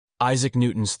Isaac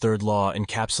Newton's third law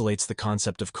encapsulates the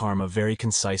concept of karma very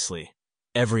concisely.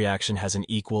 Every action has an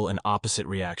equal and opposite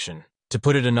reaction. To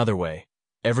put it another way,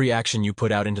 every action you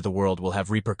put out into the world will have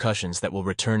repercussions that will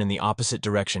return in the opposite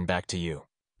direction back to you.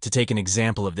 To take an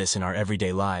example of this in our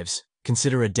everyday lives,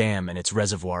 consider a dam and its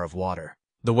reservoir of water.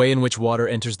 The way in which water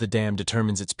enters the dam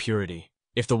determines its purity.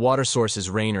 If the water source is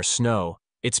rain or snow,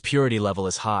 its purity level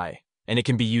is high, and it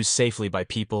can be used safely by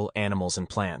people, animals, and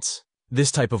plants. This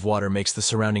type of water makes the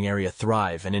surrounding area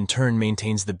thrive and in turn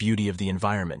maintains the beauty of the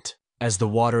environment. As the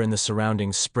water in the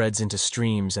surroundings spreads into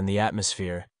streams and the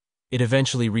atmosphere, it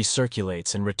eventually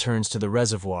recirculates and returns to the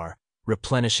reservoir,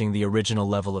 replenishing the original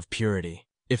level of purity.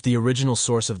 If the original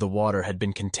source of the water had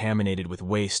been contaminated with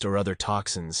waste or other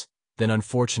toxins, then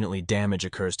unfortunately damage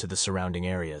occurs to the surrounding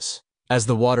areas. As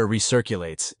the water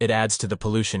recirculates, it adds to the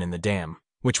pollution in the dam,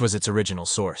 which was its original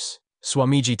source.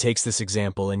 Swamiji takes this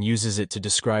example and uses it to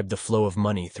describe the flow of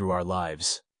money through our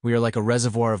lives. We are like a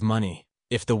reservoir of money.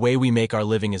 If the way we make our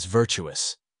living is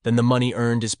virtuous, then the money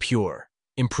earned is pure,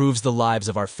 improves the lives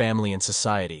of our family and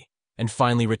society, and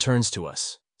finally returns to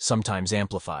us, sometimes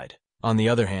amplified. On the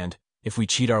other hand, if we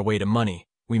cheat our way to money,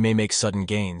 we may make sudden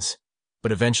gains,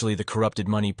 but eventually the corrupted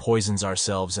money poisons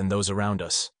ourselves and those around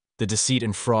us. The deceit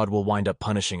and fraud will wind up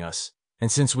punishing us,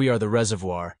 and since we are the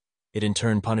reservoir, it in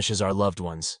turn punishes our loved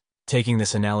ones. Taking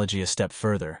this analogy a step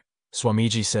further,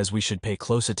 Swamiji says we should pay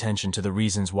close attention to the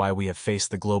reasons why we have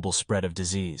faced the global spread of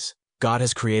disease. God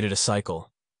has created a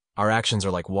cycle. Our actions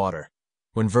are like water.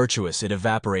 When virtuous, it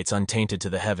evaporates untainted to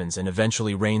the heavens and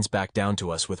eventually rains back down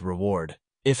to us with reward.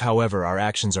 If, however, our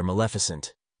actions are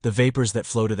maleficent, the vapors that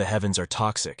flow to the heavens are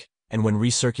toxic, and when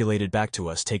recirculated back to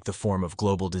us take the form of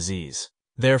global disease.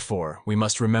 Therefore, we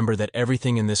must remember that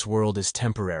everything in this world is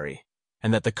temporary,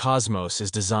 and that the cosmos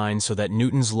is designed so that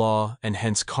Newton's law, and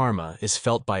hence karma, is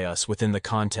felt by us within the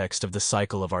context of the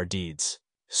cycle of our deeds.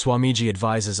 Swamiji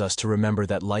advises us to remember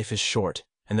that life is short,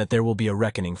 and that there will be a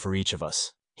reckoning for each of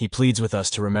us. He pleads with us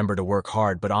to remember to work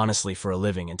hard but honestly for a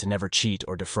living and to never cheat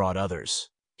or defraud others.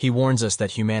 He warns us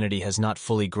that humanity has not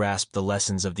fully grasped the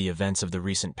lessons of the events of the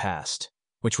recent past,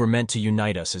 which were meant to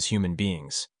unite us as human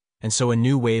beings. And so a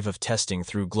new wave of testing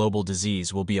through global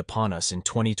disease will be upon us in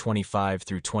 2025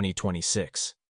 through 2026.